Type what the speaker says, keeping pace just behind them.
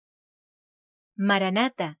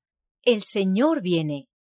Maranata, el Señor viene.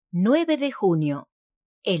 9 de junio.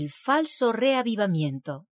 El falso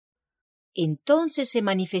reavivamiento. Entonces se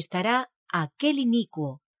manifestará aquel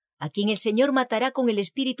inicuo, a quien el Señor matará con el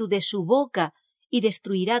espíritu de su boca y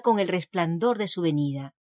destruirá con el resplandor de su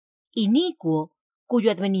venida. Inicuo, cuyo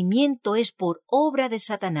advenimiento es por obra de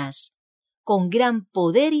Satanás, con gran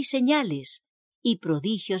poder y señales, y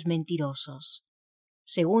prodigios mentirosos.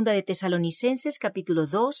 Segunda de Tesalonicenses capítulo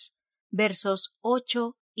 2, versos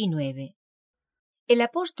 8 y 9. El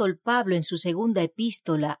apóstol Pablo en su segunda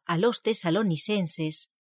epístola a los tesalonicenses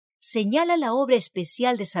señala la obra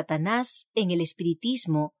especial de Satanás en el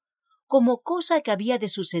espiritismo como cosa que había de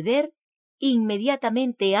suceder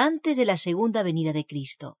inmediatamente antes de la segunda venida de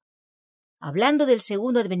Cristo. Hablando del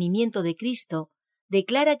segundo advenimiento de Cristo,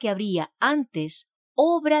 declara que habría antes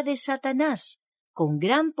obra de Satanás, con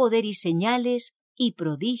gran poder y señales y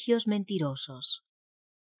prodigios mentirosos.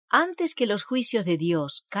 Antes que los juicios de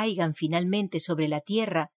Dios caigan finalmente sobre la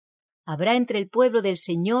tierra, habrá entre el pueblo del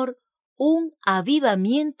Señor un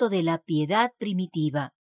avivamiento de la piedad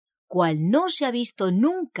primitiva, cual no se ha visto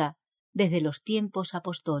nunca desde los tiempos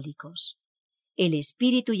apostólicos. El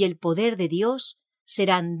Espíritu y el poder de Dios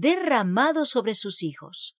serán derramados sobre sus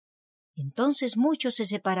hijos. Entonces muchos se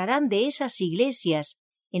separarán de esas iglesias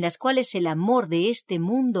en las cuales el amor de este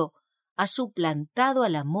mundo ha suplantado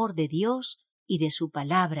al amor de Dios y de su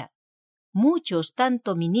palabra. Muchos,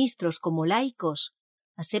 tanto ministros como laicos,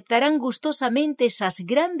 aceptarán gustosamente esas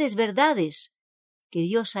grandes verdades que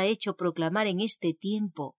Dios ha hecho proclamar en este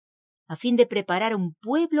tiempo, a fin de preparar un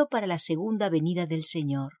pueblo para la segunda venida del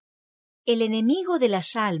Señor. El enemigo de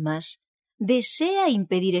las almas desea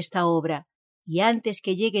impedir esta obra, y antes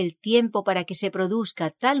que llegue el tiempo para que se produzca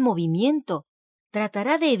tal movimiento,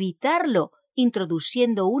 tratará de evitarlo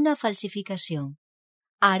introduciendo una falsificación.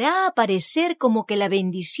 Hará aparecer como que la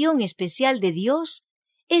bendición especial de Dios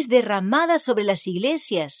es derramada sobre las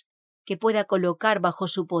iglesias que pueda colocar bajo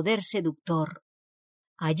su poder seductor.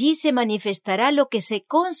 Allí se manifestará lo que se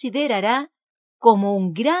considerará como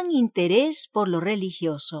un gran interés por lo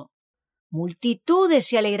religioso. Multitudes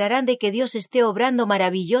se alegrarán de que Dios esté obrando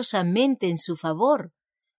maravillosamente en su favor,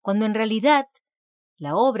 cuando en realidad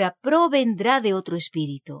la obra provendrá de otro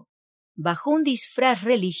espíritu. Bajo un disfraz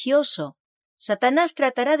religioso, Satanás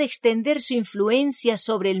tratará de extender su influencia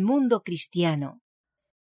sobre el mundo cristiano.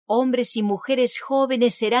 Hombres y mujeres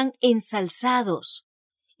jóvenes serán ensalzados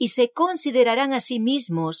y se considerarán a sí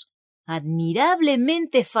mismos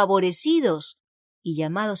admirablemente favorecidos y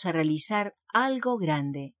llamados a realizar algo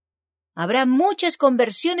grande. Habrá muchas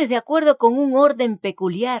conversiones de acuerdo con un orden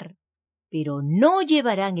peculiar, pero no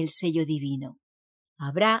llevarán el sello divino.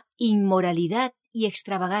 Habrá inmoralidad y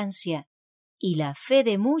extravagancia, y la fe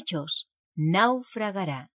de muchos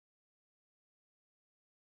naufragará.